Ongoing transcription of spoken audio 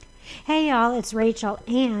Hey y'all, it's Rachel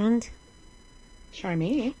and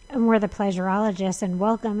Charmaine. and we're the Pleasureologists, and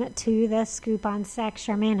welcome to the Scoop on Sex.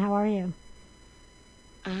 Charmaine, how are you?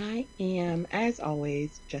 I am, as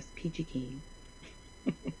always, just peachy keen.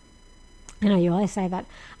 I know you always say that.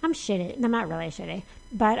 I'm shitty. I'm not really shitty,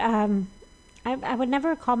 but I would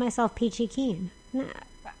never call myself peachy keen. Nah,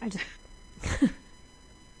 I just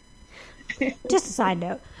just a side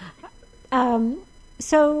note.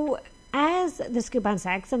 So as the Scoop on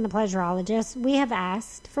Sex and the Pleasureologists, we have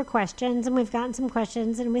asked for questions, and we've gotten some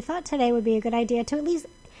questions, and we thought today would be a good idea to at least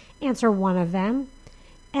answer one of them,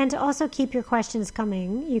 and to also keep your questions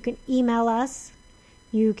coming. You can email us,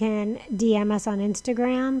 you can DM us on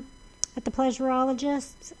Instagram at the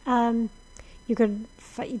Pleasureologists.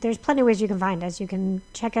 There's plenty of ways you can find us. You can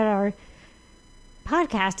check out our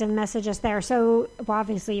podcast and message us there. So, well,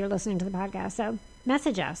 obviously you're listening to the podcast, so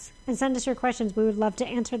message us and send us your questions. We would love to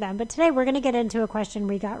answer them. But today we're going to get into a question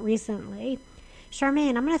we got recently.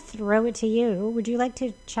 Charmaine, I'm going to throw it to you. Would you like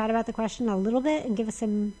to chat about the question a little bit and give us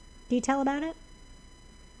some detail about it?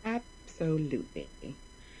 Absolutely.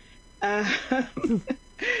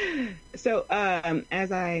 So,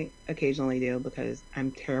 as I occasionally do, because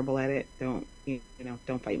I'm terrible at it, don't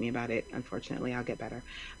fight me about it. Unfortunately, I'll get better.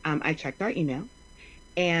 I checked our email,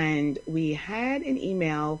 and we had an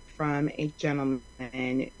email from a gentleman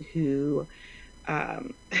who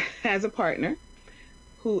has a partner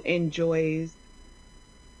who enjoys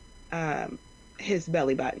his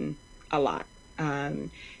belly button a lot.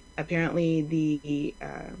 Apparently, the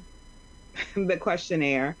the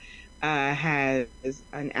questionnaire has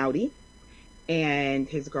an Audi, and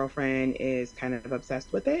his girlfriend is kind of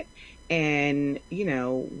obsessed with it, and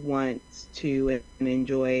wants to and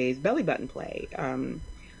enjoys belly button play,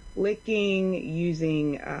 licking,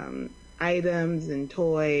 using items and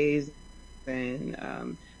toys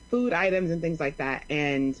and food items and things like that.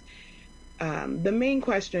 And the main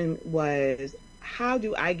question was, how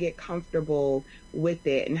do I get comfortable with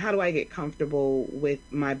it, and how do I get comfortable with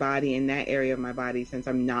my body in that area of my body, since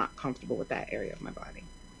I'm not comfortable with that area of my body?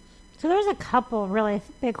 So there's a couple really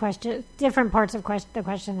big questions, different parts of the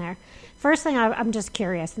question there. First thing, I'm just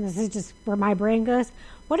curious, and this is just where my brain goes.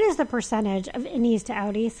 What is the percentage of innies to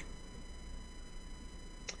outies?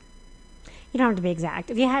 You don't have to be exact.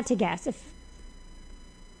 If you had to guess,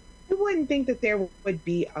 I wouldn't think that there would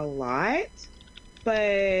be a lot,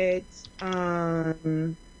 but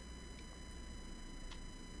I'm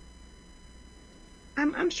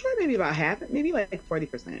sure maybe about half, maybe like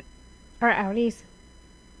 40%. are outies.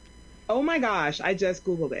 Oh my gosh, I just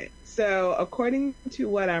Googled it. So according to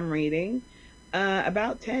what I'm reading,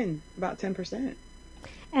 about 10%.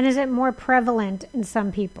 And is it more prevalent in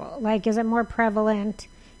some people? Like, is it more prevalent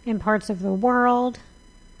in parts of the world?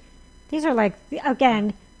 These are like,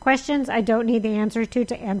 again, questions I don't need the answer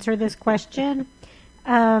to answer this question.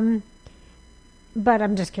 But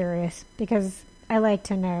I'm just curious because I like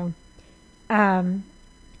to know. And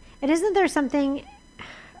isn't there something...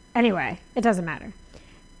 Anyway, it doesn't matter.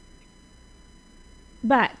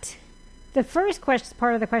 But the first question,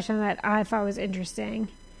 part of the question that I thought was interesting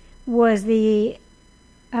was the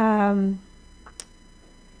idea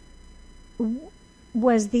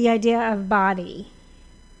of body.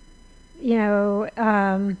 What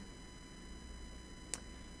am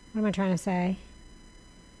I trying to say?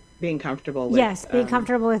 Being comfortable with... Yes, being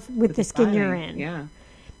comfortable with the skin you're in. Yeah.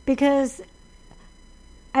 Because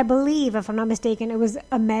I believe, if I'm not mistaken, it was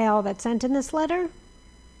a male that sent in this letter.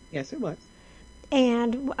 Yes, it was.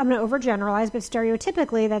 And I'm going to overgeneralize, but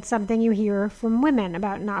stereotypically, that's something you hear from women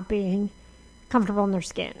about not being comfortable in their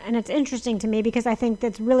skin. And it's interesting to me because I think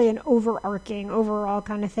that's really an overarching, overall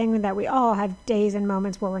kind of thing, that we all have days and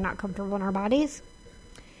moments where we're not comfortable in our bodies.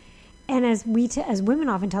 And as as women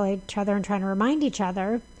often tell each other and trying to remind each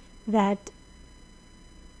other that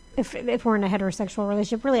if we're in a heterosexual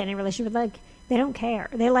relationship, really any relationship, like, they don't care.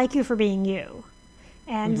 They like you for being you.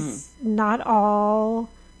 And not all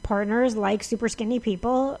partners like super skinny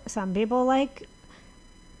people. Some people like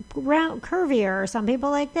round, curvier. Some people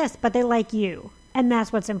like this, but they like you, and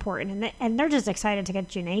that's what's important. And they're just excited to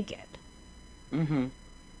get you naked. Mm-hmm.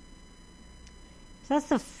 So that's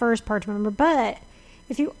the first part to remember. But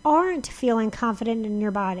if you aren't feeling confident in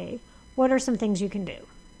your body, what are some things you can do?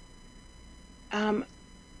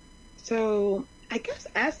 So I guess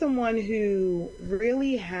as someone who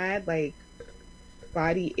really had like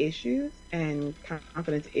body issues and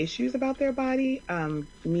confidence issues about their body,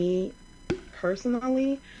 me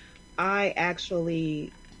personally, I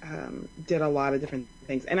actually did a lot of different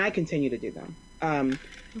things, and I continue to do them.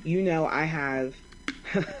 I have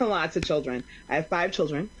lots of children. I have 5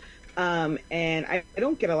 children, and I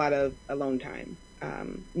don't get a lot of alone time.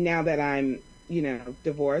 now that I'm,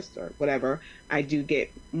 divorced or whatever, I do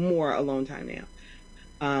get more alone time now.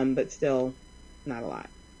 But still not a lot.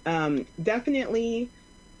 Definitely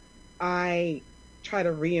I try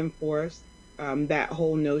to reinforce, that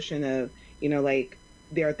whole notion of, like,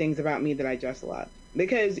 there are things about me that I just love,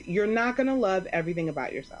 because you're not going to love everything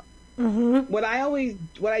about yourself. Mm-hmm. What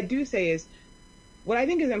I do say is, what I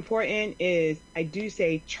think is important is, I do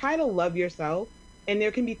say, try to love yourself, and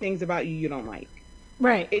there can be things about you don't like.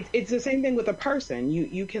 Right. It's the same thing with a person.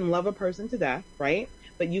 You can love a person to death, right?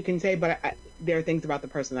 But you can say, but there are things about the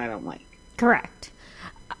person I don't like. Correct.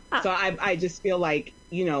 So I just feel like,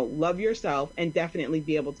 love yourself, and definitely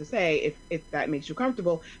be able to say if that makes you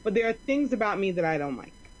comfortable, but there are things about me that I don't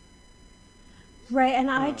like. Right.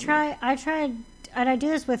 And I tried, and I do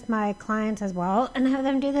this with my clients as well, and have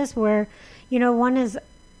them do this where, one is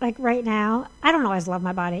like right now, I don't always love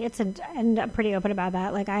my body. And I'm pretty open about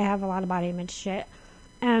that. Like, I have a lot of body image shit.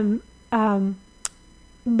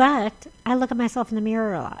 But I look at myself in the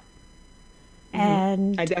mirror a lot. Mm-hmm.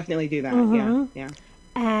 And I definitely do that. Mm-hmm. Yeah.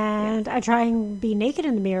 And I try and be naked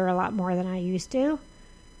in the mirror a lot more than I used to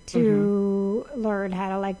learn how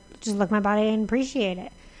to, like, just look at my body and appreciate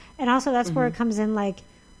it. And also that's where it comes in, like,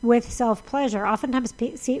 with self-pleasure. Oftentimes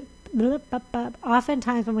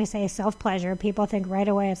when we say self-pleasure, people think right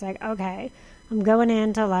away it's like, okay, I'm going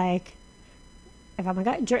into, like, if I'm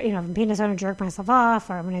going to, if I'm penis owner, jerk myself off,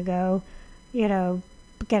 or I'm going to go,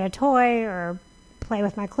 get a toy or play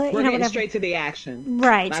with my clit. We're getting straight to the action.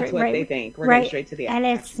 Right. That's what they think. We're getting straight to the action.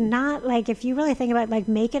 And it's not, like, if you really think about it, like,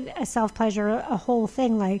 make it a self-pleasure, a whole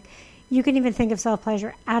thing. Like, you can even think of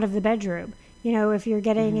self-pleasure out of the bedroom. If you're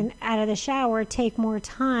getting out of the shower, take more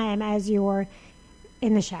time as you're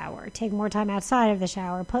in the shower. Take more time outside of the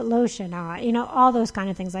shower. Put lotion on. All those kind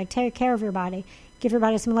of things. Like, take care of your body. Give your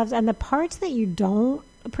body some love. And the parts that you don't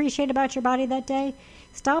appreciate about your body that day,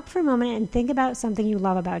 stop for a moment and think about something you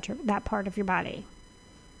love about that part of your body.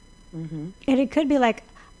 Mm-hmm. And it could be like,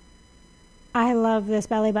 I love this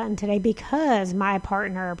belly button today because my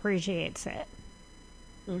partner appreciates it.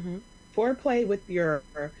 Mm-hmm. Foreplay with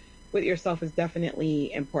yourself is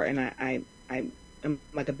definitely important. I am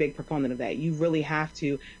like a big proponent of that. You really have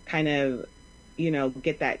to kind of,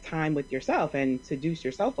 get that time with yourself and seduce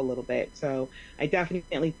yourself a little bit. So I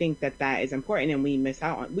definitely think that is important, and we miss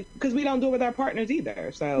out on, because we don't do it with our partners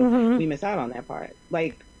either. So we miss out on that part.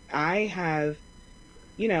 Like, I have,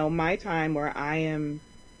 my time where I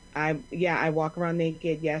walk around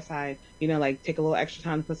naked. Yes, I, like, take a little extra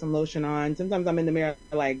time to put some lotion on. Sometimes I'm in the mirror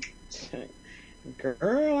like,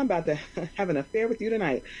 girl, I'm about to have an affair with you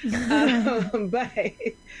tonight. But,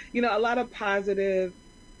 a lot of positive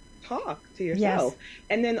talk to yourself. Yes.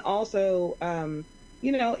 And then also,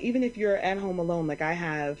 even if you're at home alone, like, I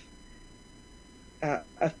have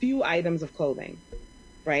a few items of clothing,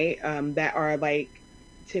 right? That are, like,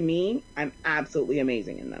 to me, I'm absolutely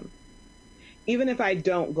amazing in them. Even if I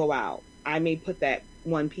don't go out, I may put that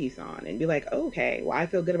one piece on and be like, okay, well, I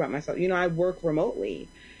feel good about myself. I work remotely.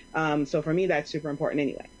 So for me, that's super important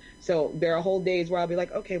anyway. So there are whole days where I'll be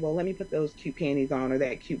like, okay, well, let me put those cute panties on, or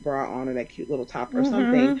that cute bra on, or that cute little top or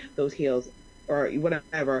something, those heels or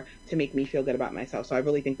whatever, to make me feel good about myself. So I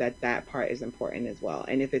really think that part is important as well.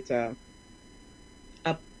 And if it's a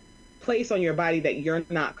place on your body that you're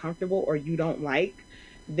not comfortable or you don't like,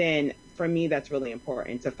 then for me, that's really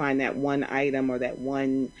important, to find that one item or that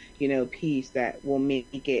one, piece that will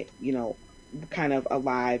make it, kind of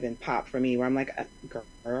alive and pop for me, where I'm like,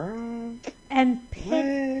 girl. And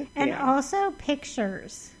also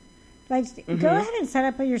pictures. Like, go ahead and set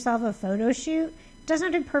up yourself a photo shoot. It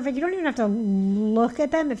doesn't have to be perfect. You don't even have to look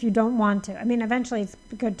at them if you don't want to. I mean, eventually it's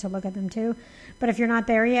good to look at them too. But if you're not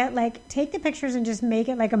there yet, like, take the pictures and just make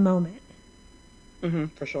it like a moment.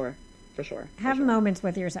 For sure. Have moments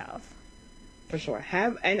with yourself. For sure.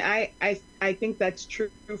 And I think that's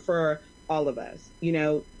true for all of us.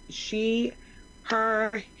 She,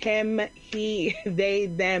 her, him, he, they,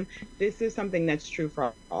 them. This is something that's true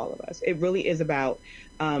for all of us. It really is about,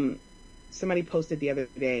 somebody posted the other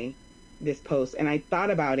day this post, and I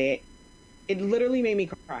thought about it. It literally made me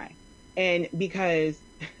cry. And because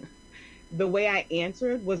the way I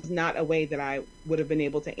answered was not a way that I would have been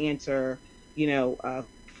able to answer,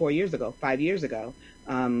 4 years ago, 5 years ago,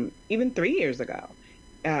 even 3 years ago.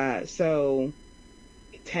 So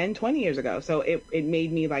 10, 20 years ago. So it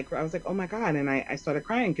made me, like, I was like, oh my God. And I started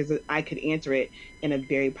crying because I could answer it in a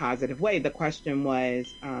very positive way. The question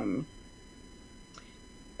was,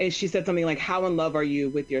 she said something like, how in love are you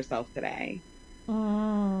with yourself today?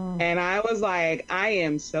 Oh. And I was like, I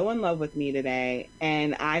am so in love with me today.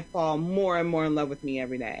 And I fall more and more in love with me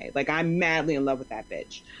every day. Like, I'm madly in love with that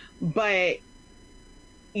bitch. But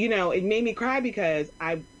it made me cry because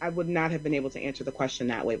I would not have been able to answer the question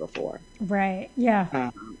that way before. Right.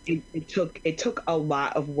 Yeah. It took a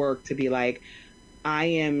lot of work to be like, I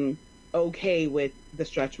am okay with the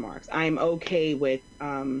stretch marks. I'm okay with,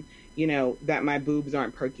 that my boobs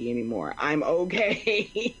aren't perky anymore. I'm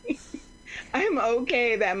okay. I'm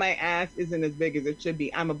okay that my ass isn't as big as it should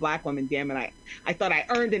be. I'm a Black woman, damn it. I thought I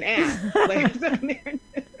earned an ass. Like,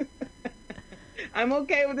 I'm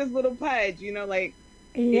okay with this little pudge, Yeah.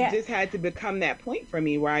 It just had to become that point for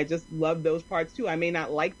me where I just love those parts too. I may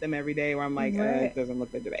not like them every day where I'm like, Right. it doesn't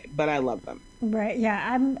look good today, but I love them. Right.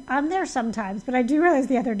 Yeah. I'm there sometimes, but I do realize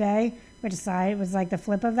the other day, which aside was like the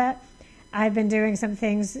flip of that. I've been doing some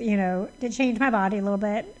things, to change my body a little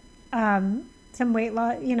bit. Some weight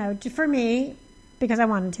loss, for me, because I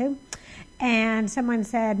wanted to. And someone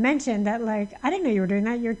mentioned that, like, I didn't know you were doing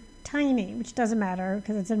that. You're tiny, which doesn't matter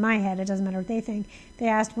because it's in my head. It doesn't matter what they think. They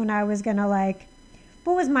asked when I was going to, like,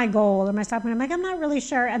 what was my goal or my stop point? I'm like, I'm not really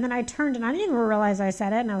sure. And then I turned and I didn't even realize I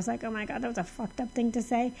said it. And I was like, oh my God, that was a fucked up thing to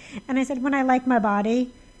say. And I said, when I like my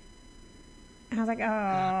body. And I was like,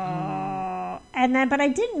 oh. And then, but I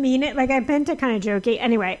didn't mean it. Like, I meant it kind of jokey.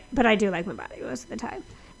 Anyway, but I do like my body most of the time.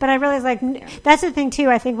 But I realize, like, that's the thing, too.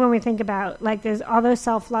 I think when we think about, like, there's all those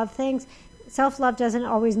self-love things, self-love doesn't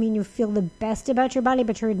always mean you feel the best about your body,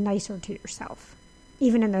 but you're nicer to yourself,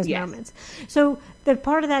 even in those moments. So the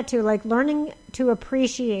part of that, too, like, learning to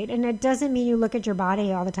appreciate, and it doesn't mean you look at your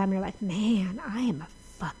body all the time. You're like, man, I am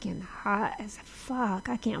fucking hot as fuck.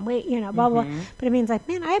 I can't wait, blah, blah. But it means, like,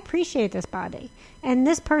 man, I appreciate this body. And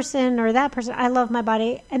this person or that person, I love my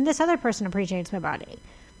body, and this other person appreciates my body.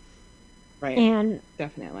 Right. And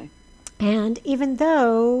definitely. And even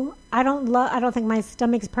though I don't think my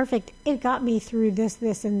stomach's perfect, it got me through this,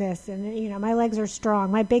 and this. And, my legs are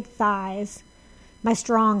strong. My big thighs, my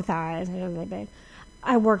strong thighs, I don't know big.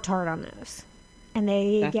 I worked hard on those. And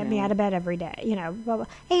they get me out of bed every day, blah, blah.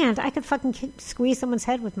 And I could fucking squeeze someone's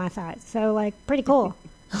head with my thighs. So, like, pretty cool.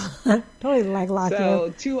 Totally leg lock you.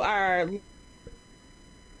 So, to our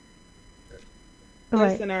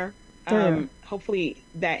listener, hopefully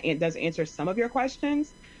that it does answer some of your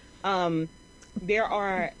questions. There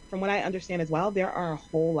are, from what I understand as well, there are a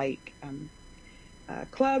whole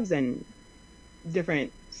clubs and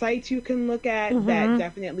different sites you can look at that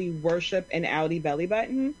definitely worship an outie belly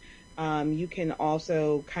button. You can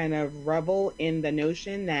also kind of revel in the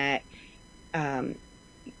notion that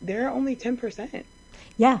they're only 10%.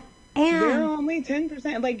 Yeah. And they're only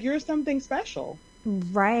 10%. Like, you're something special.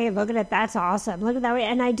 Right. Look at it. That's awesome. Look at that way.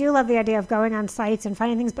 And I do love the idea of going on sites and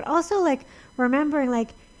finding things, but also, like, remembering, like,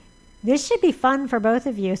 this should be fun for both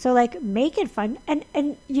of you. So, like, make it fun. And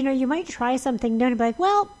you might try something new and be like,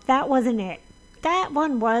 well, that wasn't it. That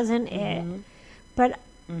one wasn't it. But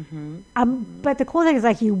but the cool thing is,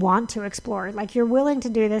 like, you want to explore. Like, you're willing to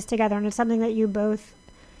do this together, and it's something that you both,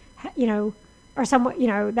 or somewhat,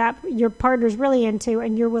 that your partner's really into,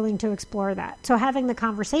 and you're willing to explore that. So having the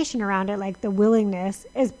conversation around it, like the willingness,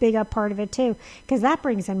 is big a part of it too, because that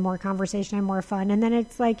brings in more conversation and more fun. And then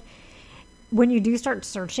it's like, when you do start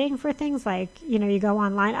searching for things, like, you go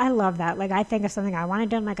online. I love that. Like, I think of something I want to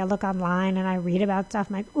do, and, like, I look online and I read about stuff.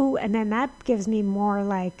 I'm like, ooh, and then that gives me more,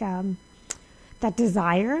 like, that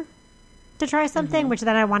desire to try something, which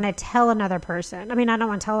then I want to tell another person. I mean, I don't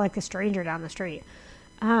want to tell, like, a stranger down the street.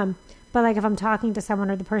 But, like, if I'm talking to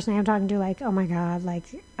someone, or the person I'm talking to, like, oh my God, like,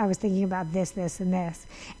 I was thinking about this, and this.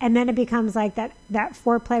 And then it becomes like that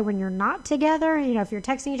foreplay when you're not together, if you're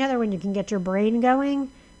texting each other, when you can get your brain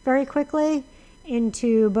going very quickly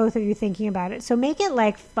into both of you thinking about it. So make it,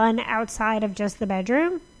 like, fun outside of just the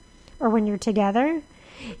bedroom or when you're together.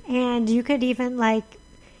 And you could even, like,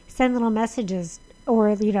 send little messages,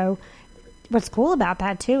 or, what's cool about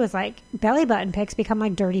that too is, like, belly button pics become,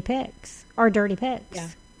 like, dirty pics or dirty pics. Yeah.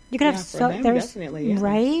 You could have there's definitely,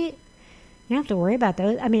 right. You don't have to worry about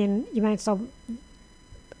those. I mean, you might still,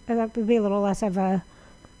 that would be a little less of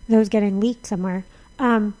those getting leaked somewhere.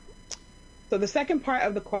 So the second part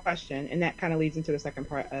of the question, and that kind of leads into the second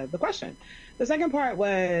part of the question. The second part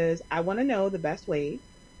was, I want to know the best ways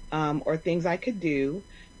or things I could do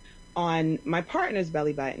on my partner's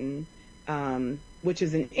belly button, which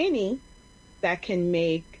is an innie, that can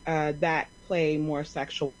make that play more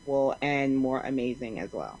sexual and more amazing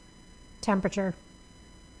as well. Temperature.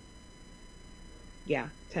 Yeah,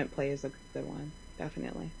 temp play is a good one.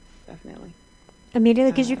 Definitely.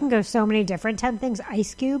 Immediately, because you can go so many different temp things.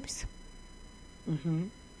 Ice cubes.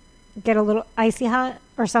 Get a little icy hot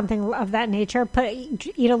or something of that nature.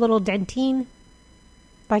 Eat a little dentine,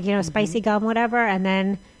 like, spicy gum, whatever, and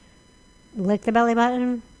then lick the belly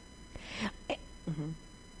button.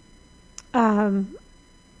 And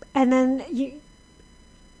then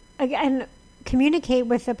again, communicate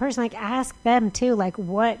with the person. Like, ask them too. Like,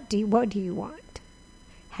 what do you want?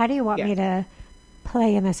 How do you want me to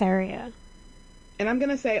play in this area? And I'm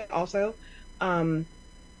gonna say also, I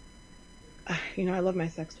love my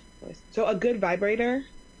sex toys. So a good vibrator,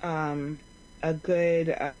 a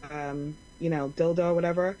good, dildo or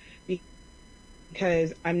whatever,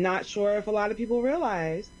 because I'm not sure if a lot of people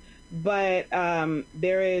realize, but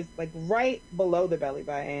there is, like, right below the belly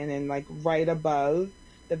button and, like, right above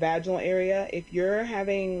the vaginal area, if you're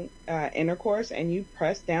having intercourse and you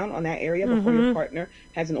press down on that area before your partner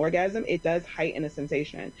has an orgasm, it does heighten a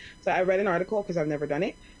sensation. So I read an article, because I've never done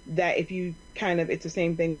it, that if you it's the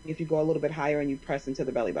same thing if you go a little bit higher and you press into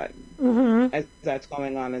the belly button, as that's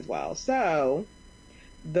going on as well. So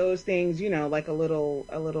those things, like a little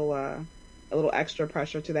extra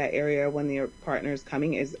pressure to that area when your partner is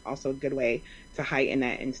coming is also a good way to heighten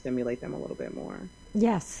that and stimulate them a little bit more.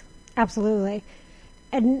 Yes, absolutely.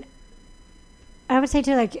 And I would say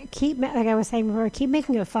too, like I was saying before, keep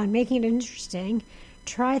making it fun, making it interesting,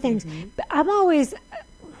 try things. But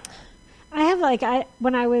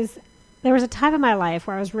there was a time in my life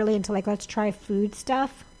where I was really into, like, let's try food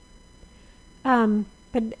stuff.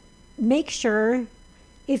 But make sure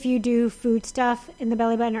if you do food stuff in the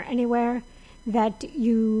belly button or anywhere that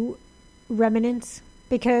you remnants,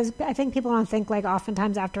 because I think people don't think, like,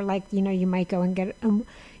 oftentimes after, like, you might go and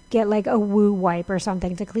get like a woo wipe or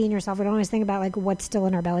something to clean yourself. We don't always think about, like, what's still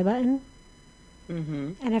in our belly button.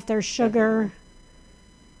 And if there's sugar,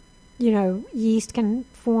 yeast can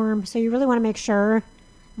form. So you really want to make sure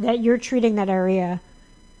that you're treating that area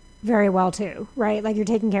very well too, right? Like, you're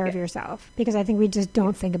taking care of yourself, because I think we just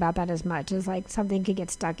don't think about that as much as, like, something could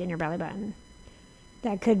get stuck in your belly button.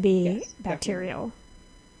 That could be bacterial.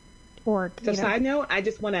 Or, side note, I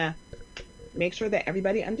just want to make sure that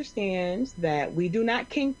everybody understands that we do not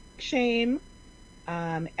kink shame.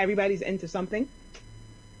 Everybody's into something.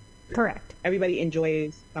 Correct. Everybody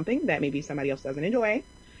enjoys something that maybe somebody else doesn't enjoy.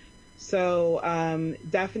 So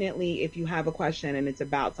definitely, if you have a question and it's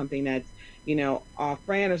about something that's, off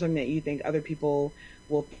brand or something that you think other people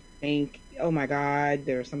will think, oh my God,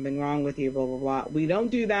 there's something wrong with you, blah, blah, blah. We don't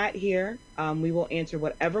do that here. We will answer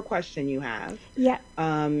whatever question you have. Yeah.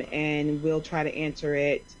 And we'll try to answer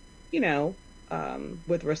it,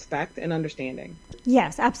 with respect and understanding.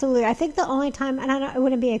 Yes, absolutely. I think the only time, and it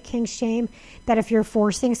wouldn't be a kink shame, that if you're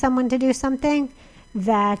forcing someone to do something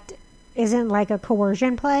that isn't like a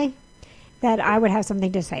coercion play, that I would have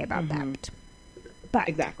something to say about that. But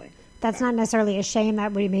exactly. That's not necessarily a shame.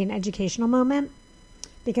 That would be an educational moment,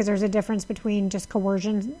 because there's a difference between just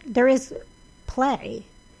coercion. There is play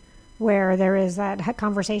where there is that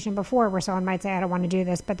conversation before where someone might say, I don't want to do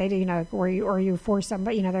this, but they do, or you force them,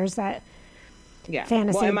 but there's that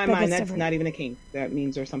fantasy. Well, in my mind, that's not even a kink. That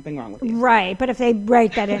means there's something wrong with you. Right. But if they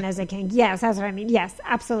write that in as a kink, yes, that's what I mean. Yes,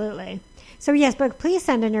 absolutely. So yes, but please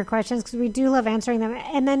send in your questions, because we do love answering them.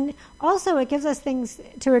 And then also it gives us things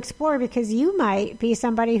to explore, because you might be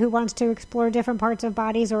somebody who wants to explore different parts of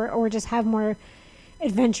bodies, or just have more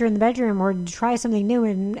adventure in the bedroom, or try something new,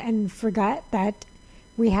 and forget that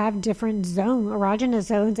we have different erogenous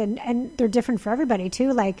zones, and they're different for everybody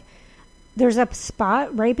too. Like, there's a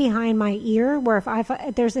spot right behind my ear where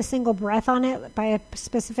if there's a single breath on it by a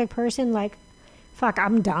specific person, like, fuck,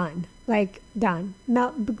 I'm done. Like, done.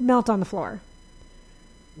 Melt on the floor.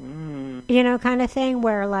 Kind of thing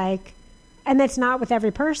where, like, and it's not with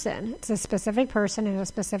every person. It's a specific person in a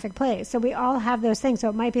specific place. So we all have those things. So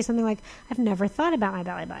it might be something like, I've never thought about my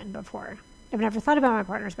belly button before. I've never thought about my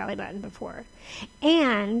partner's belly button before.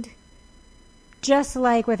 And just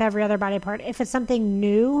like with every other body part, if it's something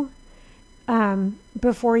new,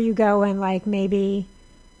 before you go and, like, maybe,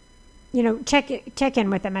 check in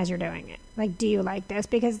with them as you're doing it. Like, do you like this?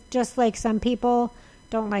 Because just like some people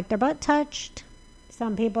don't like their butt touched,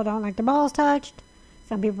 some people don't like their balls touched,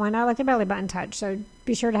 some people might not like their belly button touched. So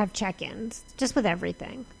be sure to have check-ins, just with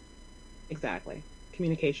everything. Exactly.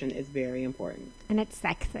 Communication is very important. And it's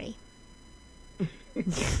sexy.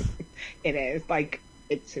 It is. Like,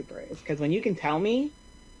 it super is. Because when you can tell me,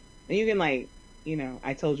 and you can, like,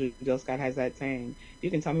 I told you, Jill Scott has that saying, you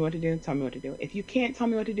can tell me what to do, tell me what to do. If you can't tell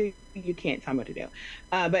me what to do, you can't tell me what to do.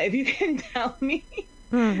 But if you can tell me,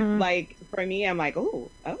 like, for me, I'm like, oh,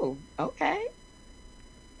 okay.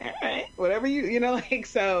 All right. Whatever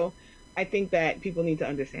so I think that people need to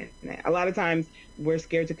understand that. A lot of times we're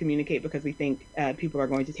scared to communicate because we think people are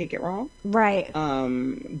going to take it wrong. Right.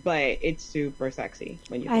 But it's super sexy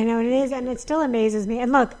when you. I know it is, and it still amazes me.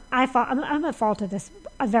 And look, I'm at fault of this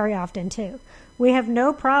very often too. We have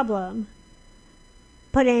no problem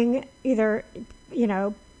putting a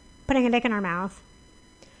dick in our mouth,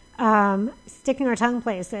 sticking our tongue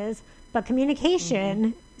places, but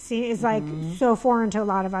communication is like so foreign to a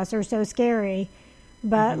lot of us, or so scary.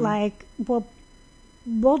 But like, we'll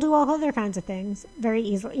do all other kinds of things very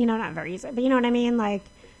easily. You know, not very easily, but you know what I mean. Like,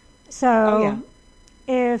 so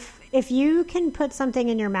if you can put something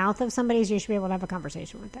in your mouth of somebody's, you should be able to have a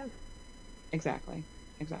conversation with them. Exactly.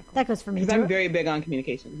 That goes for me. Because I'm very big on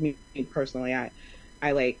communication. Me personally,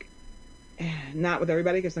 I like, not with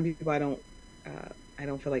everybody, because some people I don't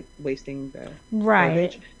feel like wasting the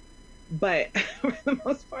garbage. But for the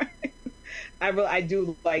most part, I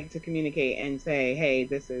do like to communicate and say, hey,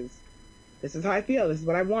 this is how I feel. This is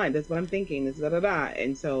what I want. This is what I'm thinking. This is da-da-da.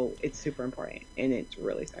 And so it's super important, and it's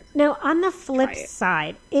really sexy. Now, on the flip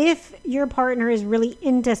side, if your partner is really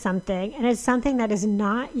into something and it's something that is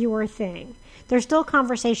not your thing, there's still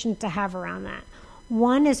conversations to have around that.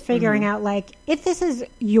 One is figuring out, like, if this is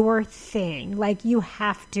your thing, like you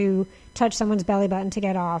have to touch someone's belly button to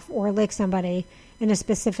get off or lick somebody in a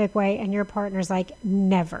specific way, and your partner's like,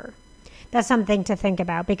 never. That's something to think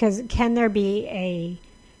about, because can there be a,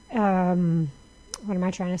 what am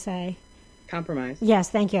I trying to say? Compromise. Yes,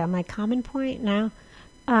 thank you. I'm like, common point now?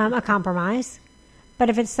 A compromise. But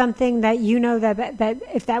if it's something that you know that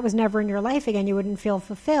if that was never in your life again, you wouldn't feel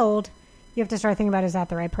fulfilled, you have to start thinking about, is that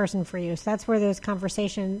the right person for you? So that's where those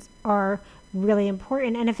conversations are really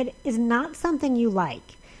important. And if it is not something you like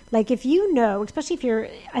if you know, especially if you're,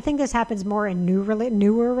 I think this happens more in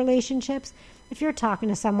newer relationships. If you're talking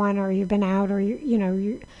to someone, or you've been out, or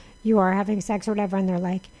you are having sex or whatever, and they're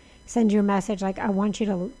like, send you a message like, I want you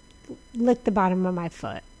to lick the bottom of my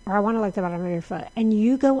foot, or I want to lick the bottom of your foot, and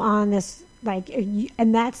you go on this, like,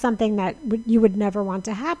 and that's something that you would never want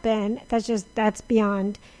to happen. That's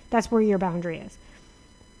beyond. That's where your boundary is,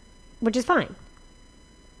 which is fine.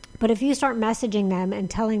 But if you start messaging them and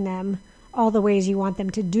telling them all the ways you want them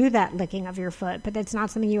to do that licking of your foot, but that's not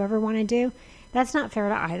something you ever want to do, that's not fair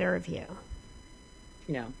to either of you.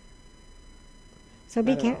 No. So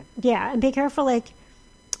be careful. Like,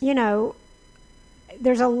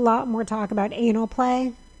 there's a lot more talk about anal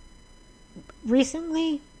play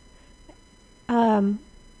recently. And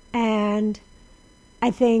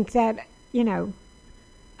I think that,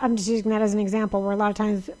 I'm just using that as an example, where a lot of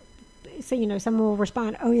times, someone will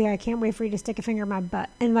respond, oh yeah, I can't wait for you to stick a finger in my butt.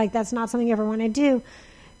 And like, that's not something you ever want to do.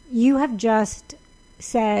 You have just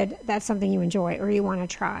said that's something you enjoy or you want to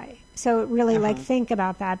try. So really think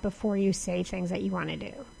about that before you say things that you want to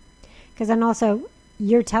do. Because then also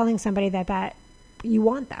you're telling somebody that you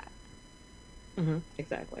want that. Mm-hmm.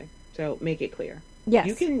 Exactly. So make it clear. Yes.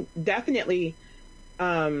 You can definitely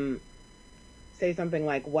say something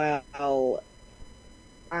like, well,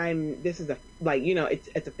 it's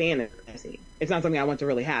a fantasy. It's not something I want to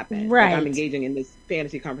really happen. Right. Like, I'm engaging in this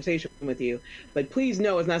fantasy conversation with you, but please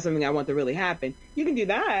know it's not something I want to really happen. You can do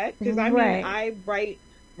that, because I write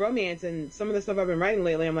romance, and some of the stuff I've been writing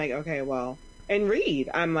lately, I'm like, okay, well, and read.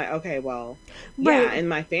 I'm like, okay, well, yeah, in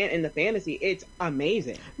the fantasy, it's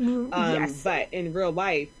amazing. Yes. But in real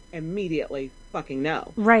life, immediately fucking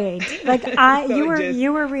no. Right. Like so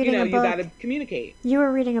you were reading a book. You gotta communicate. You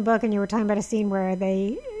were reading a book and you were talking about a scene where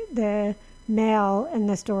the male in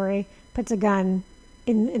the story puts a gun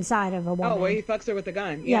inside of a woman. Oh, where he fucks her with a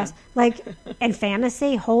gun. Yeah. Yes. Like in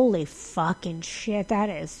fantasy, holy fucking shit.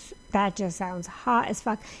 That just sounds hot as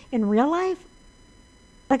fuck. In real life,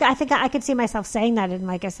 like, I think I could see myself saying that in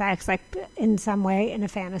like a sex, like in some way in a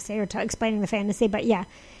fantasy, or explaining the fantasy. But yeah,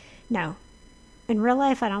 no. In real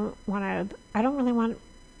life, I don't really want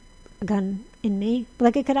a gun in me.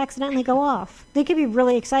 Like, it could accidentally go off. They could be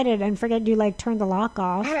really excited and forget you, like, turn the lock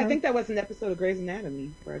off. I think that was an episode of Grey's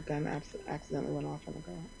Anatomy where a gun accidentally went off on a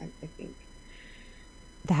girl, I think.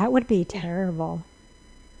 That would be terrible.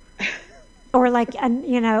 Or, like,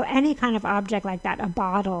 any kind of object like that, a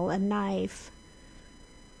bottle, a knife.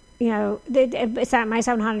 It might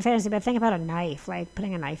sound hot in fantasy, but think about a knife, like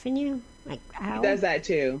putting a knife in you. Like, ow. He does that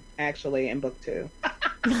too, actually, in book 2.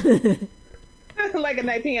 Like a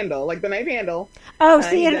knife handle, like the knife handle. Oh,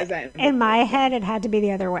 see, in my head, it had to be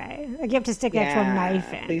the other way. Like, you have to stick the actual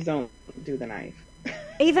knife in. Please don't do the knife.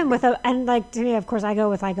 Even with and like, to me, of course, I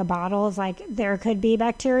go with like a bottle. It's like, there could be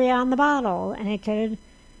bacteria on the bottle, and it could,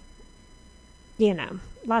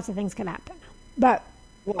 lots of things could happen. But,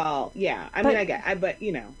 well, yeah, I mean, but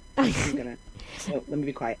I'm gonna. Let me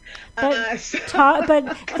be quiet. But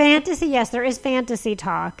fantasy, yes, there is fantasy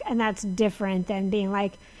talk, and that's different than being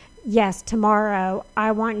like, yes, tomorrow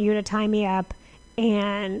I want you to tie me up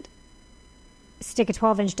and stick a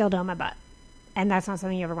 12-inch dildo in my butt. And that's not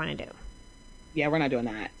something you ever want to do. Yeah, we're not doing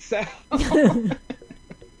that. So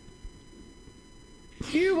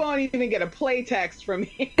you won't even get a play text from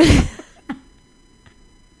me.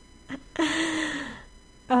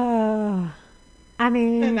 Oh, I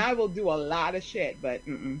mean, And I will do a lot of shit, but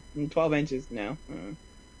 12 inches, no.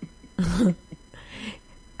 Mm-mm.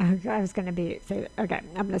 I was going to say, okay,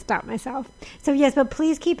 I'm going to stop myself. So, yes, but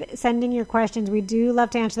please keep sending your questions. We do love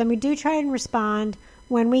to answer them. We do try and respond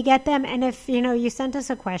when we get them. And if, you sent us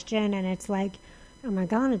a question and it's like, oh my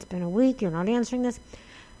God, it's been a week, you're not answering this,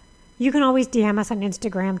 you can always DM us on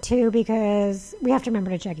Instagram too, because we have to remember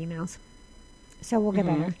to check emails. So we'll get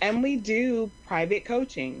better. And we do private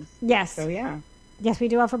coachings. Yes. So, yeah. Yes, we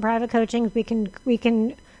do offer private coaching. We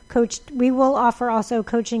can coach. We will offer also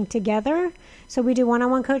coaching together. So we do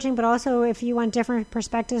one-on-one coaching, but also if you want different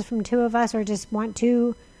perspectives from two of us or just want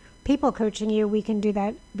two people coaching you, we can do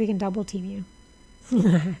that. We can double team you.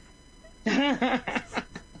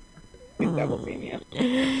 Double team you.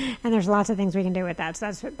 And there's lots of things we can do with that.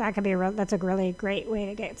 So that could be that's a really great way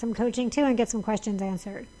to get some coaching too and get some questions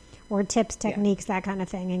answered or tips, techniques, that kind of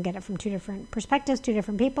thing, and get it from two different perspectives, two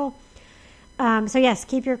different people. So yes,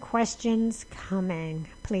 keep your questions coming,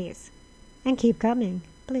 please, and keep coming,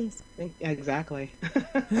 please. Exactly.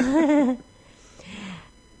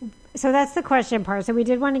 So that's the question part. So we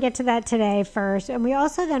did want to get to that today first, and we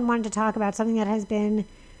also then wanted to talk about something that has been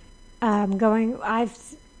going. I've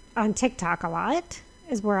on TikTok a lot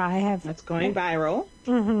is where I have. That's going viral.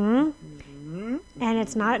 And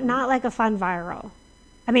it's not like a fun viral.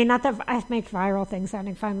 I mean, not that I make viral things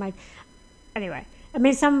sounding fun. Like, anyway, I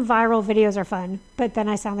mean, some viral videos are fun, but then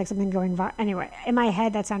I sound like something going viral. Anyway, in my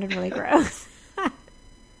head, that sounded really gross.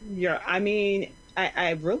 Yeah, I mean,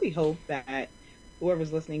 I really hope that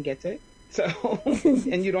whoever's listening gets it. So,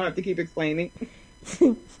 and you don't have to keep explaining.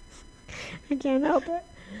 I can't help it.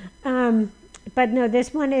 But no,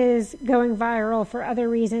 this one is going viral for other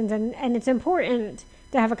reasons, and it's important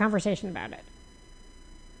to have a conversation about it.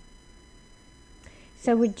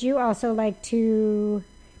 So would you also like to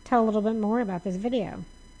tell a little bit more about this video?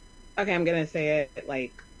 Okay, I'm going to say it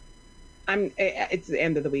like, it's the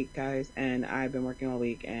end of the week, guys, and I've been working all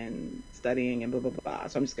week and studying and blah, blah, blah.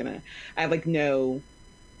 So I'm just going to,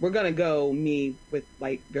 we're going to go me with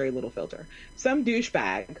like very little filter. Some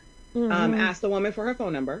douchebag asked a woman for her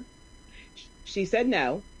phone number. She said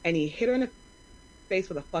no, and he hit her in the face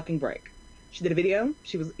with a fucking brick. She did a video.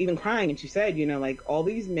 She was even crying, and she said, like all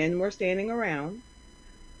these men were standing around.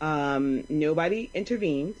 Nobody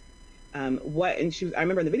intervened. And I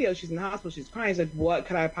remember in the video, she's in the hospital, she's crying. She's like, what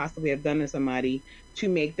could I possibly have done to somebody to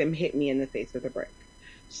make them hit me in the face with a brick?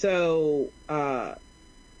 So,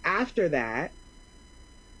 after that,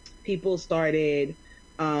 people started,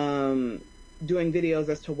 doing videos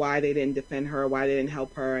as to why they didn't defend her, why they didn't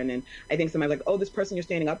help her. And then I think somebody's like, oh, this person you're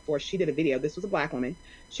standing up for, she did a video. This was a black woman.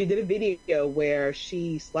 She did a video where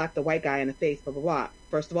she slapped a white guy in the face, blah, blah, blah.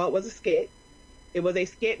 First of all, it was a skit. It was a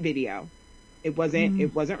skit video. It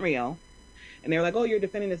wasn't real. And they were like, oh, you're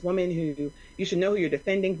defending this woman who you should know who you're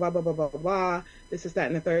defending, blah, blah, blah, blah, blah. This is that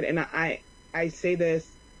and the third. And I say this,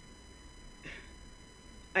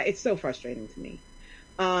 it's so frustrating to me.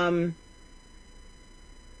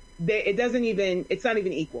 It's not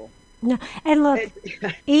even equal. No, and look,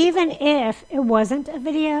 even if it wasn't a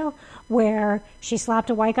video where she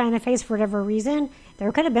slapped a white guy in the face for whatever reason,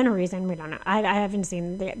 there could have been a reason. We don't know. I haven't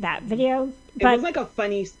seen that video. But it was like a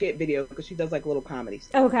funny skit video because she does like little comedy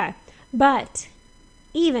stuff. Okay. But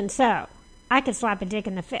even so, I could slap a dick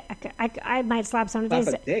in the face. I might slap someone in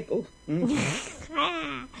the face. Slap a dick? Ooh.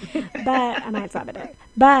 But I might slap a dick.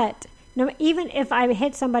 But no, even if I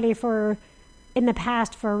hit somebody in the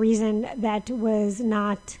past for a reason that was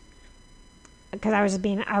not because I was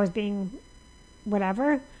being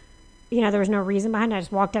whatever, there was no reason behind it. I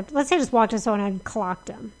just walked up. Let's say I just walked up to someone and clocked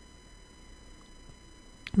him.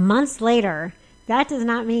 Months later, that does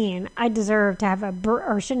not mean I deserve to have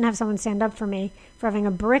or shouldn't have someone stand up for me for having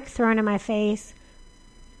a brick thrown in my face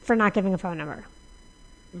for not giving a phone number.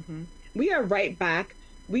 Mm-hmm. We are right back.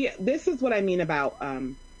 This is what I mean about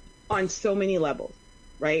on so many levels,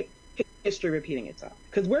 right? History repeating itself,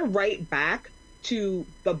 because we're right back to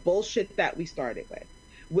the bullshit that we started with,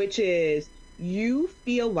 which is you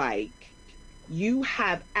feel like you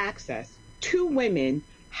have access to women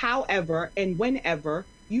however and whenever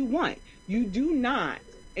you want. You do not,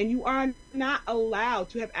 and you are not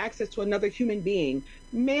allowed to have access to another human being,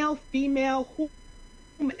 male, female,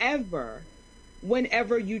 whomever,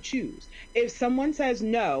 whenever you choose. If someone says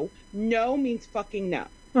no means fucking no.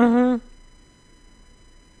 Mm-hmm.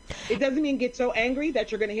 It doesn't mean get so angry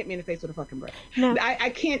that you're going to hit me in the face with a fucking brick. No. I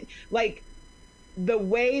can't, like, the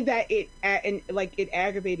way that it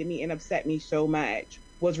aggravated me and upset me so much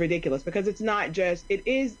was ridiculous, because it's not just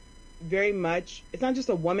a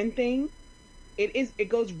woman thing. it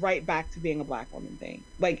goes right back to being a black woman thing.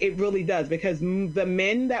 Like, it really does, because the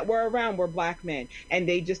men that were around were black men, and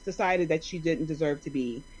they just decided that she didn't deserve to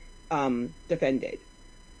be defended.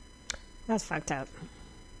 That's fucked up.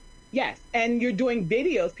 Yes, and you're doing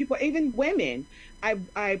videos. People, even women.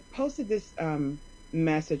 I posted this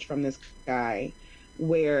message from this guy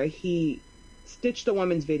where he stitched a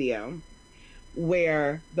woman's video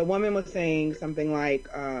where the woman was saying something like,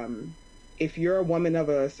 if you're a woman of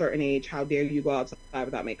a certain age, how dare you go outside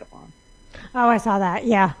without makeup on? Oh, I saw that.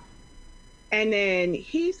 Yeah. And then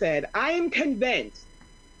he said, I am convinced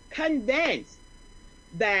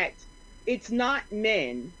that it's not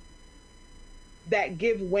men that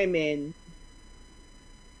give women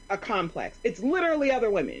a complex. It's literally other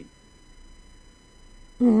women.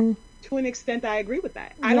 Mm-hmm. To an extent, I agree with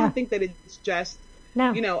that. Yeah. I don't think that it's just,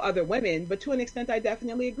 other women, but to an extent, I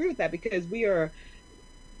definitely agree with that, because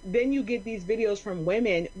then you get these videos from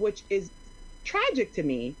women, which is tragic to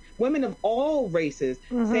me. Women of all races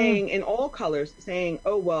saying, in all colors, saying,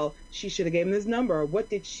 oh, well, she should have given him this number. What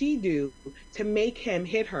did she do to make him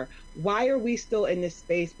hit her? Why are we still in this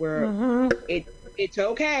space where it's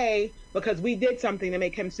okay because we did something to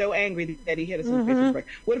make him so angry that he hit us in the face with a brick?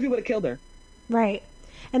 What if he would have killed her? Right.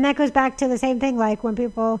 And that goes back to the same thing, like when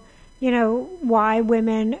people, why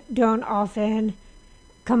women don't often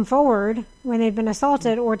come forward when they've been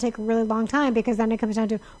assaulted or take a really long time, because then it comes down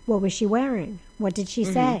to, what was she wearing? What did she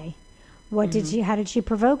say? How did she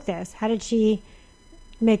provoke this? How did she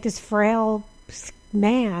make this frail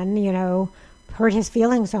man, hurt his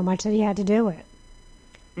feelings so much that he had to do it?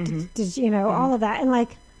 Did all of that. And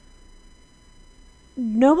like,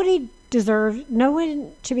 no one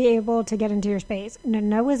should be able to get into your space.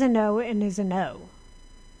 No is a no and is a no.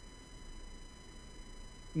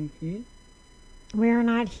 We're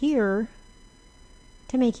not here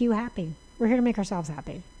to make you happy. We're here to make ourselves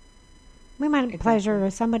happy. We might pleasure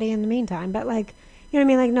somebody in the meantime, but like, you know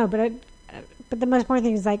what I mean? Like, no, but the most important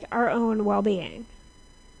thing is like our own well-being.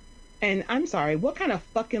 And I'm sorry, what kind of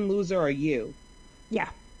fucking loser are you? Yeah.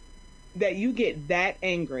 That you get that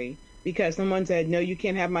angry because someone said, no, you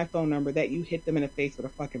can't have my phone number, that you hit them in the face with a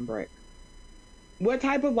fucking brick. What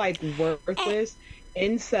type of like worthless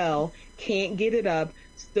incel can't get it up,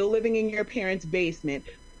 still living in your parents' basement,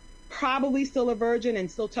 probably still a virgin and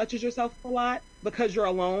still touches yourself a lot because you're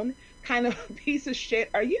alone, kind of piece of shit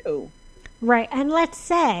are you? Right. And let's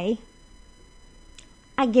say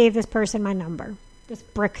I gave this person my number, this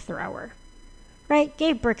brick thrower, right?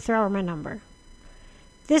 Gave brick thrower my number.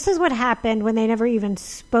 This is what happened when they never even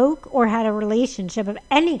spoke or had a relationship of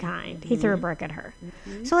any kind. He threw a brick at her.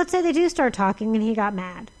 So let's say they do start talking and he got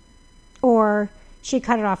mad, or she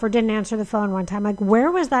cut it off or didn't answer the phone one time. Like, where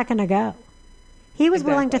was that going to go? He was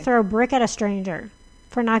willing to throw a brick at a stranger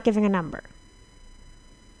for not giving a number.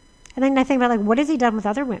 And then I think about, like, what has he done with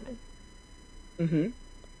other women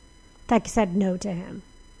that said no to him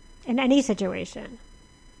in any situation?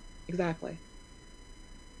 Exactly.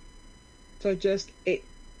 So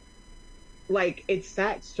it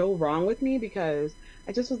sat so wrong with me, because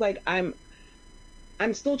I just was like, I'm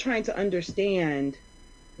still trying to understand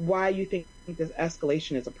why you think this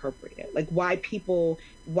escalation is appropriate. Like, why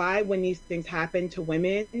when these things happen to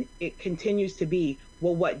women, it continues to be,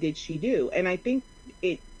 well, what did she do? And I think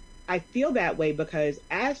I feel that way because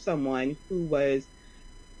as someone who was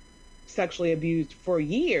sexually abused for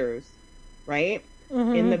years, right?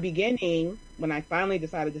 In the beginning, when I finally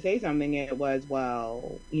decided to say something, it was,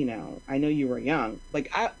 well, I know you were young.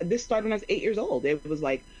 Like, this started when I was 8 years old. It was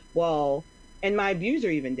like, well, and my abuser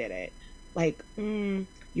even did it. Like, you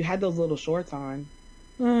had those little shorts on.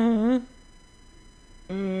 You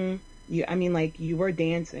were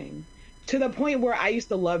dancing. To the point where I used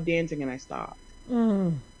to love dancing and I stopped.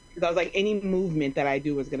 Because I was like, any movement that I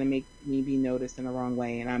do is going to make me be noticed in the wrong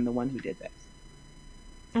way, and I'm the one who did this.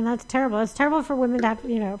 And that's terrible. It's terrible for women to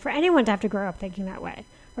have, for anyone to have to grow up thinking that way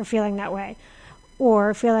or feeling that way,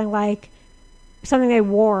 or feeling like something they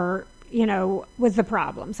wore, was the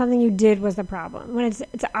problem. Something you did was the problem. When it's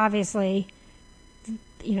obviously,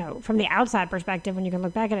 from the outside perspective, when you can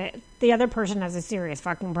look back at it, the other person has a serious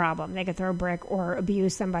fucking problem. They could throw a brick or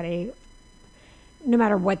abuse somebody no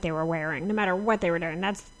matter what they were wearing, no matter what they were doing.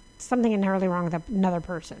 That's something inherently wrong with another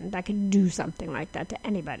person that could do something like that to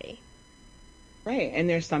anybody. Right. And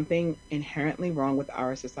there's something inherently wrong with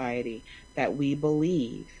our society that we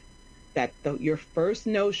believe that your first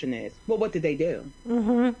notion is, well, what did they do?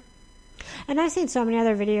 And I've seen so many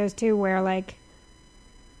other videos too where like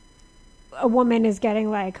a woman is getting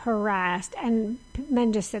like harassed and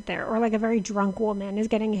men just sit there, or like a very drunk woman is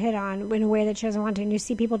getting hit on in a way that she doesn't want to, and you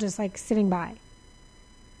see people just like sitting by.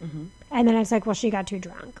 Mm-hmm. And then it's like, well, she got too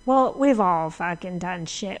drunk. Well, we've all fucking done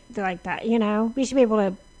shit like that, you know? We should be able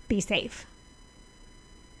to be safe.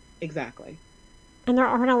 Exactly. And there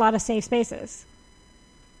aren't a lot of safe spaces.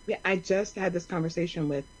 Yeah, I just had this conversation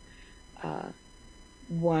with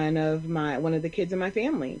one of the kids in my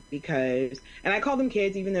family and I call them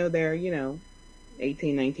kids even though they're,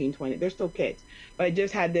 18, 19, 20. They're still kids. But I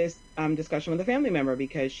just had this discussion with a family member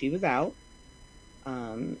because she was out.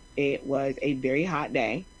 It was a very hot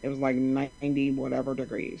day. It was like 90 whatever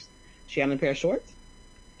degrees. She had on a pair of shorts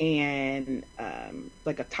and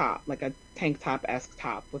like a top, like a tank top-esque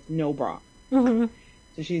top with no bra. Mm-hmm.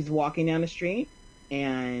 So she's walking down the street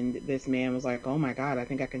and this man was like, "Oh my God, I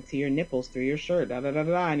think I can see your nipples through your shirt, da da da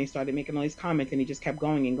da." And he started making all these comments and he just kept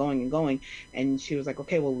going and going and going. And she was like,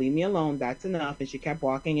 "Okay, well, leave me alone. That's enough." And she kept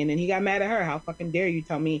walking. And then he got mad at her. "How fucking dare you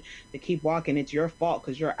tell me to keep walking? It's your fault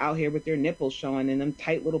because you're out here with your nipples showing in them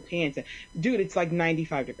tight little pants." And, dude, it's like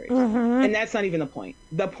 95 degrees. Mm-hmm. And that's not even the point.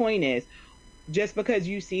 The point is, just because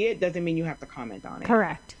you see it doesn't mean you have to comment on it.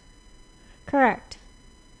 Correct.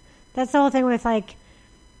 That's the whole thing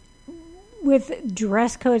with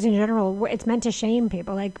dress codes in general. It's meant to shame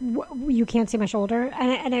people. Like, you can't see my shoulder,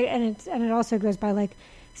 and it also goes by like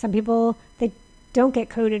some people, they don't get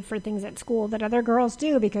coded for things at school that other girls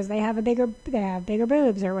do because they have bigger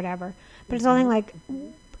boobs or whatever. But it's all thing like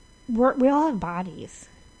we all have bodies.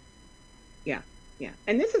 Yeah.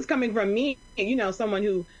 And this is coming from me, someone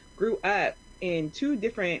who grew up in two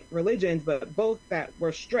different religions, but both that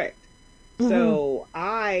were strict. Mm-hmm. So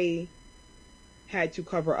I had to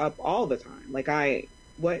cover up all the time. Like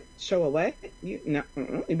show a what? You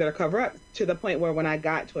better cover up, to the point where when I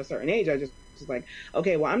got to a certain age, I just was like,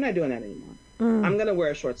 okay, well, I'm not doing that anymore. I'm going to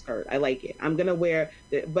wear a short skirt. I like it. I'm going to wear,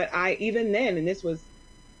 but even then, and this was,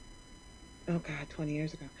 20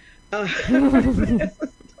 years ago. This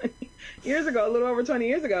was 20 years ago, a little over 20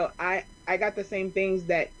 years ago, I got the same things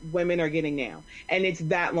that women are getting now. And it's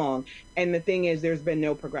that long. And the thing is, there's been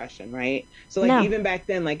no progression, right? So even back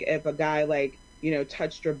then, like if a guy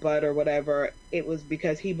touched your butt or whatever, it was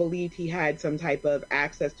because he believed he had some type of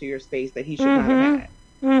access to your space that he should not have had.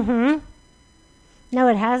 Mm-hmm. No,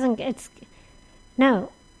 it hasn't. It's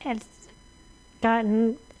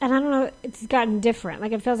gotten, and I don't know, it's gotten different.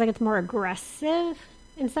 Like, it feels like it's more aggressive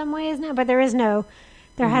in some ways now, but there has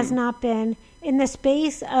not been, in the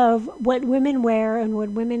space of what women wear and what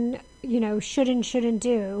women, should and shouldn't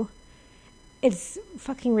do, it's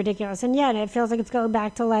fucking ridiculous. And yeah, it feels like it's going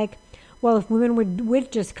back to like, well, if women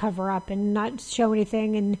would just cover up and not show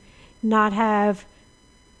anything and not have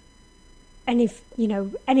any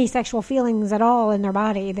sexual feelings at all in their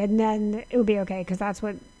body, then it would be okay, because that's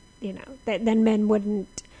what, then men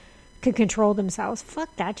could control themselves.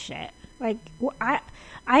 Fuck that shit. Like,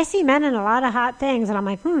 I see men in a lot of hot things, and I'm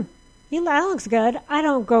like, that looks good. I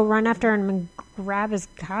don't go run after him and grab his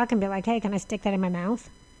cock and be like, hey, can I stick that in my mouth?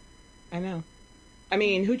 I know. I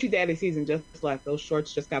mean, Hoochie Daddy season just left. Those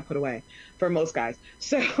shorts just got put away for most guys.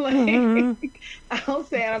 So, I'll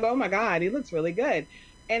say, and I'll go, oh my God, he looks really good.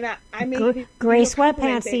 And I mean, gray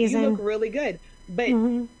sweatpants season. You look really good. But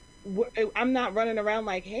I'm not running around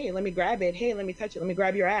like, hey, let me grab it. Hey, let me touch it. Let me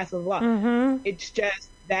grab your ass. Blah, blah, blah. It's just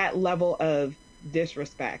that level of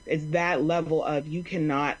disrespect. It's that level of, you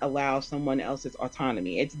cannot allow someone else's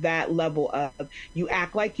autonomy. It's that level of, you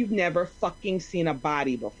act like you've never fucking seen a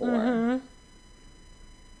body before.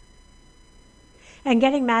 And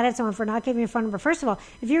getting mad at someone for not giving me a phone number. First of all,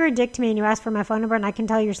 if you're a dick to me and you ask for my phone number and I can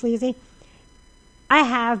tell you're sleazy, I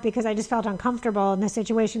have, because I just felt uncomfortable in this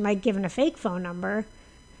situation, like giving a fake phone number,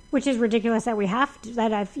 which is ridiculous that we have to,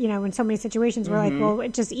 that I've, in so many situations we're like, well,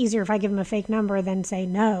 it's just easier if I give them a fake number than say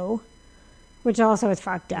no, which also is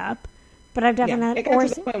fucked up. But I've definitely... It got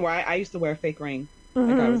to the point where I used to wear a fake ring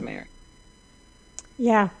like I was married.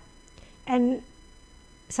 Yeah. And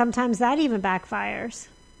sometimes that even backfires.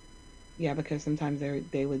 Yeah, because sometimes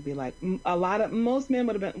they would be like, most men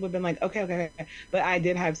would have been like, okay. But I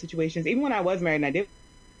did have situations, even when I was married and I did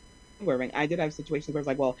wear a ring, I did have situations where it's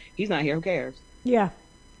like, well, he's not here, who cares? Yeah.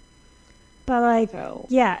 But like,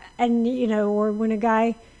 yeah. And, or when a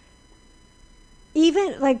guy,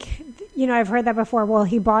 even like, I've heard that before. Well,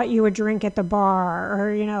 he bought you a drink at the bar,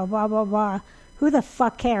 or, blah, blah, blah. Who the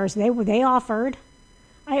fuck cares? They offered.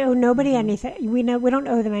 I owe nobody anything. We don't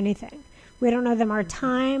owe them anything. We don't owe them our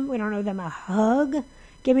time. We don't owe them a hug.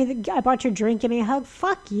 I bought your drink. Give me a hug.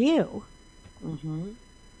 Fuck you.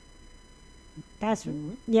 That's,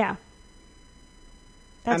 yeah.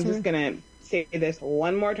 I'm just going to say this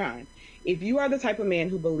one more time. If you are the type of man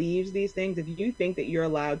who believes these things, if you think that you're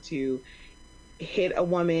allowed to hit a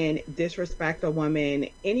woman, disrespect a woman,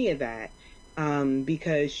 any of that,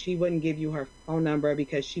 because she wouldn't give you her phone number,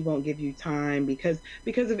 because she won't give you time, because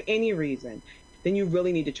of any reason, then you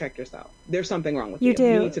really need to check yourself. There's something wrong with you.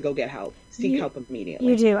 You need to go get help. Seek help immediately.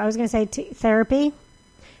 You do. I was going to say therapy,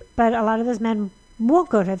 but a lot of those men won't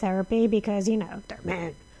go to therapy because, you know, they're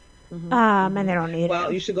men. And they don't need it.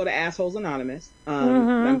 Well, you should go to Assholes Anonymous.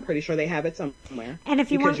 I'm pretty sure they have it somewhere. And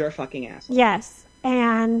if you because you're a fucking asshole. Yes.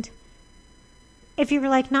 And if you're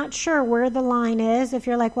like not sure where the line is, if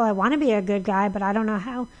you're like, well, I want to be a good guy, but I don't know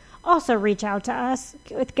how, also reach out to us.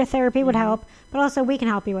 Therapy would help, but also we can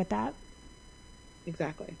help you with that.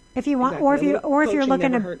 Exactly. If you want, exactly. or if you're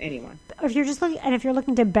looking to hurt anyone, if you're just looking, and if you're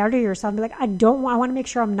looking to better yourself, be like, I want to make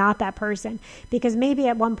sure I'm not that person, because maybe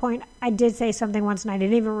at one point I did say something once and I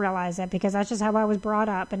didn't even realize it, because that's just how I was brought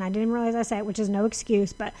up, and I didn't realize I said it, which is no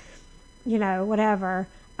excuse, but you know, whatever.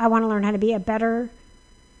 I want to learn how to be a better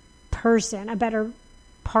person, a better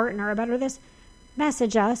partner, a better this.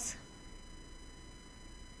 Message us.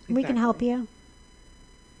 Exactly. We can help you.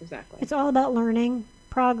 Exactly. It's all about learning,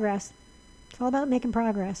 progress. It's all about making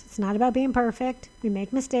progress. It's not about being perfect. We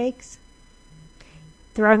make mistakes.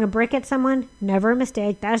 Throwing a brick at someone, never a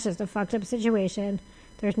mistake. That's just a fucked up situation.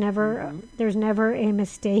 There's never a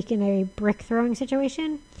mistake in a brick throwing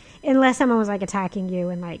situation. Unless someone was like attacking you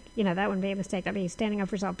and like, you know, that wouldn't be a mistake. That'd be standing up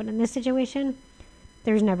for yourself. But in this situation,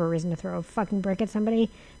 there's never a reason to throw a fucking brick at somebody.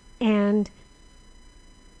 And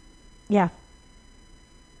yeah.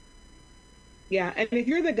 Yeah, and if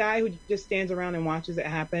you're the guy who just stands around and watches it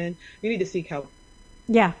happen, you need to seek help.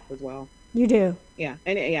 Yeah, as well. You do. Yeah,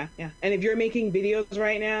 and and if you're making videos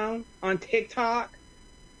right now on TikTok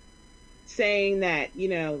saying that, you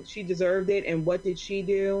know, she deserved it and what did she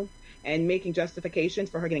do, and making justifications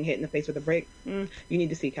for her getting hit in the face with a brick, you need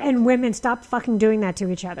to seek help. And women, stop fucking doing that to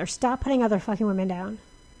each other. Stop putting other fucking women down.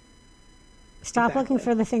 Stop looking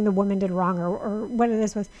for the thing the woman did wrong or what it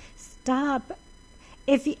is was. Stop.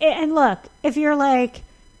 And look, if you're like,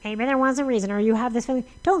 maybe there was a reason, or you have this feeling,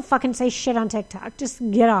 don't fucking say shit on TikTok. Just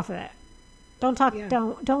get off of it. Don't talk. Yeah.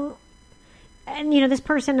 Don't. And you know, this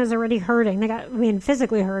person is already hurting.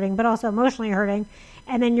 Physically hurting, but also emotionally hurting.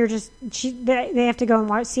 And then you're just, they have to go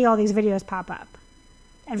and see all these videos pop up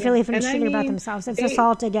and feel even shitty about themselves. It's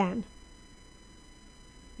assault again.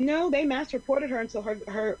 No, they mass reported her until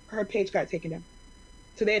her page got taken down.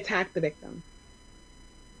 So they attacked the victim.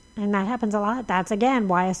 And that happens a lot. That's, again,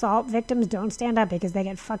 why assault victims don't stand up, because they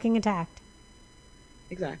get fucking attacked.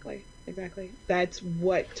 Exactly. That's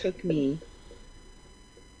what took me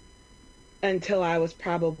until I was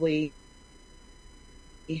probably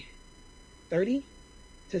 30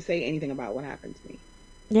 to say anything about what happened to me.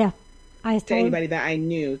 Yeah. To anybody that I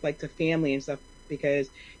knew, like to family and stuff, because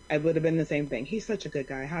I would have been the same thing. He's such a good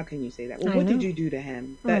guy. How can you say that? Well, what did you do to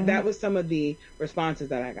him? That was some of the responses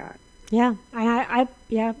that I got. Yeah, I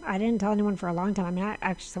didn't tell anyone for a long time. I mean,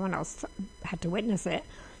 actually, someone else had to witness it,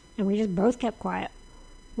 and we just both kept quiet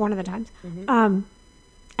one of the times. And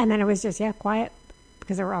then it was just quiet,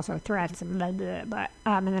 because there were also threats and blah, blah, blah,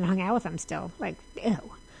 and then hung out with them still, like ew.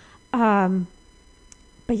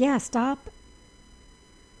 But yeah, stop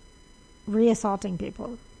re-assaulting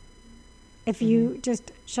people. If you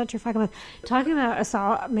just shut your fucking mouth. Talking about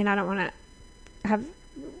assault, I mean, I don't want to have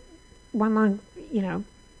one long,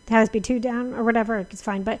 have us be two down or whatever. It's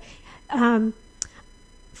fine. But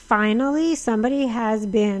finally, somebody has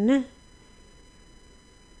been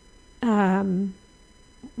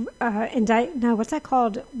what's that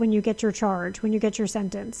called when you get your charge, when you get your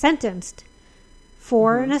sentenced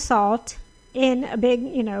for an assault in a big,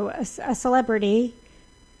 a celebrity.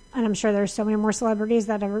 And I'm sure there's so many more celebrities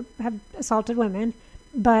that ever have assaulted women.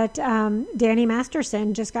 But Danny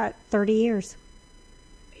Masterson just got 30 years.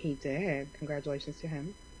 He did. Congratulations to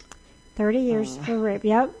him. 30 years for rape.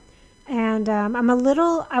 Yep. And I'm a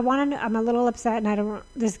little upset, and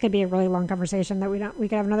this could be a really long conversation that we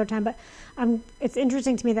could have another time. But it's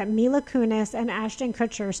interesting to me that Mila Kunis and Ashton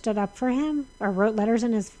Kutcher stood up for him or wrote letters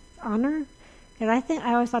in his honor. Because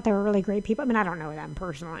I always thought they were really great people. I mean, I don't know them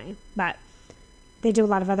personally, but they do a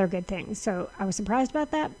lot of other good things. So I was surprised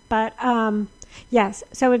about that. But yes,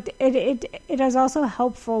 so it is also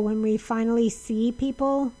helpful when we finally see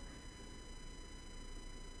people.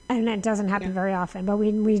 And it doesn't happen very often, but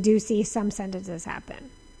we do see some sentences happen.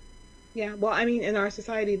 Yeah, well, I mean, in our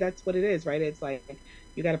society, that's what it is, right? It's like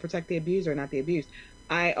you got to protect the abuser, not the abused.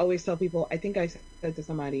 I always tell people, I think I said to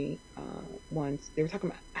somebody once, they were talking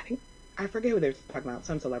about, I forget who they were talking about,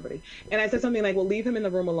 some celebrity. And I said something like, well, leave him in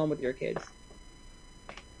the room alone with your kids.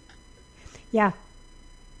 Yeah.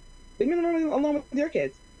 Leave him in the room alone with your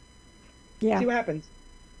kids. Yeah. See what happens.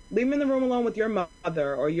 Leave him in the room alone with your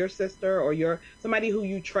mother or your sister or somebody who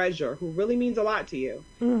you treasure, who really means a lot to you,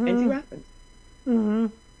 and see what happens. Mm-hmm.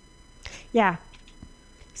 Yeah.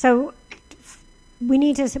 So we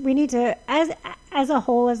need to, as a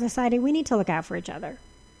whole, as a society, we need to look out for each other.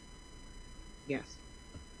 Yes.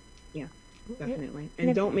 Yeah, definitely.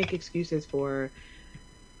 And don't make excuses for,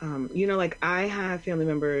 like I have family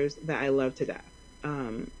members that I love to death.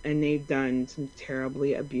 And they've done some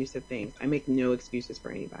terribly abusive things. I make no excuses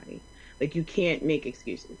for anybody. Like, you can't make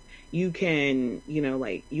excuses. You can,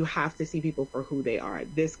 you have to see people for who they are.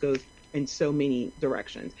 This goes in so many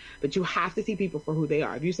directions, but you have to see people for who they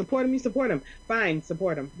are. If you support them, you support them. Fine,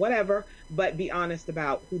 support them, whatever, but be honest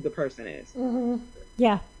about who the person is. Mm-hmm.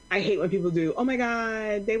 Yeah. I hate when people do, oh my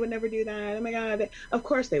God, they would never do that. Oh my God. Of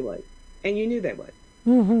course they would. And you knew they would.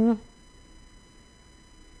 Mm-hmm.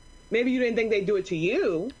 Maybe you didn't think they'd do it to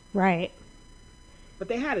you. Right. But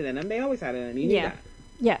they had it in them. They always had it in them. You knew that.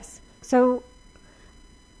 Yes. So,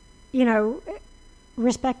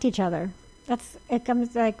 respect each other. It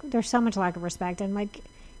comes like there's so much lack of respect. And like,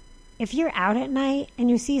 if you're out at night and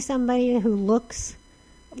you see somebody who looks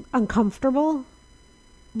uncomfortable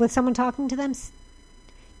with someone talking to them,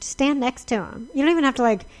 stand next to them. You don't even have to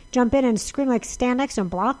like jump in and scream, like stand next to them,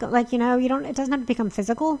 block. Like, you don't, it doesn't have to become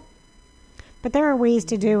physical. But there are ways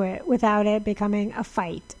to do it without it becoming a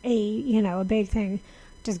fight, a big thing.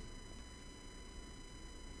 Just,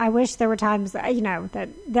 I wish there were times that,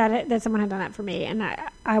 that someone had done that for me. And I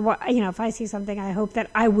if I see something, I hope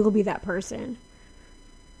that I will be that person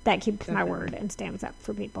that keeps my word and stands up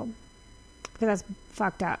for people. Because that's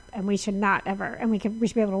fucked up. And we should not ever, and we should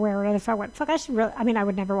be able to wear whatever the fuck I should really, I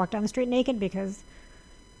would never walk down the street naked because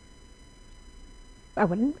I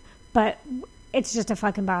wouldn't. But it's just a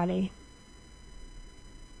fucking body.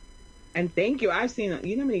 And thank you. I've seen, I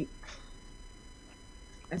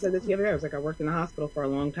said this the other day. I was like, I worked in the hospital for a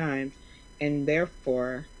long time, and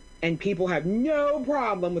people have no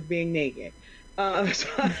problem with being naked. So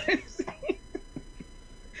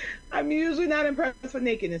I'm usually not impressed with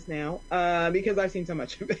nakedness now, because I've seen so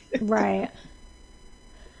much of it. Right.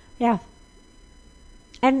 Yeah.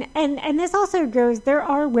 And this also goes, there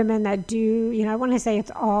are women that do, I want to say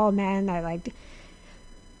it's all men that like,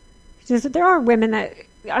 just, there are women that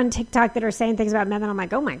on TikTok that are saying things about men that I'm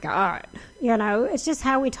like, oh my God, it's just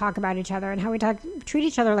how we talk about each other and how we treat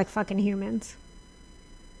each other like fucking humans.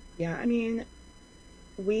 Yeah. I mean,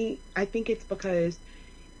 I think it's because,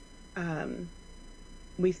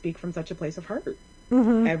 we speak from such a place of hurt.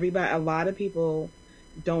 Mm-hmm. A lot of people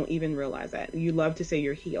don't even realize that. You love to say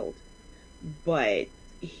you're healed, but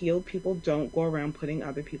healed people don't go around putting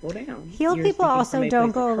other people down. Healed people also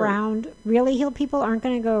don't go around, really healed people aren't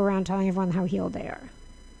going to go around telling everyone how healed they are.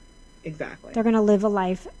 Exactly. They're going to live a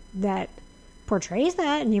life that portrays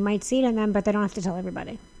that, and you might see it in them, but they don't have to tell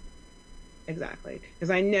everybody. Exactly. Because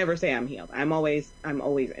I never say I'm healed. I'm always in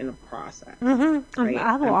a process. Mm-hmm. Right?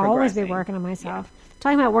 I will always be working on myself. Yeah.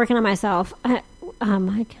 Talking about working on myself, I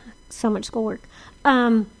so much schoolwork.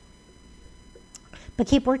 But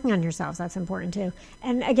keep working on yourselves. That's important too.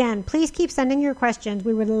 And again, please keep sending your questions.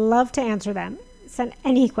 We would love to answer them. Send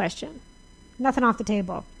any question. Nothing off the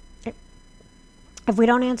table. If we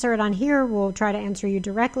don't answer it on here, we'll try to answer you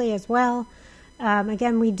directly as well.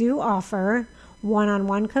 Again, we do offer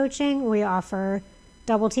one-on-one coaching. We offer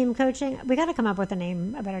double team coaching. We got to come up with a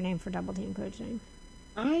better name for double team coaching.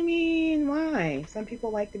 I mean, why? Some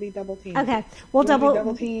people like to be double teamed. Okay, we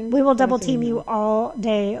will double team you all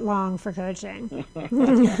day long for coaching.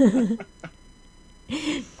 And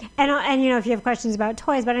if you have questions about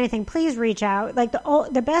toys, about anything, please reach out. Like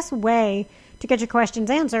the best way to get your questions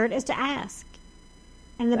answered is to ask.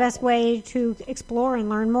 And the best way to explore and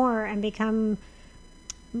learn more and become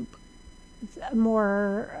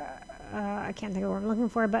more, I can't think of what I'm looking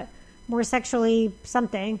for, but more sexually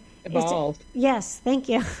something. Evolved. Yes, thank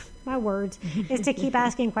you. My words. Is to keep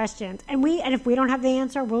asking questions. And if we don't have the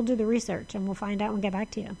answer, we'll do the research and we'll find out and get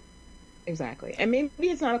back to you. Exactly. And maybe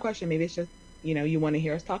it's not a question. Maybe it's just, you want to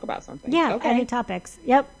hear us talk about something. Yeah, okay. Any topics.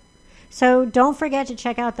 Yep. So don't forget to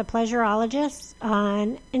check out the Pleasureologists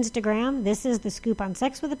on Instagram. This is The Scoop on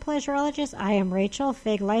Sex with the Pleasureologist. I am Rachel,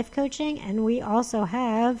 Fig Life Coaching, and we also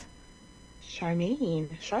have Charmaine,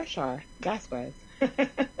 Shar. That's what.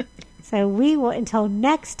 So we will, until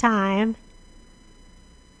next time,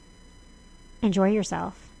 enjoy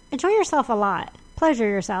yourself. Enjoy yourself a lot. Pleasure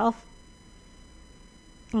yourself.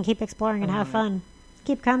 And keep exploring and have fun.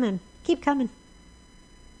 Keep coming. Keep coming.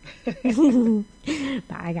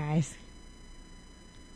 Bye, guys.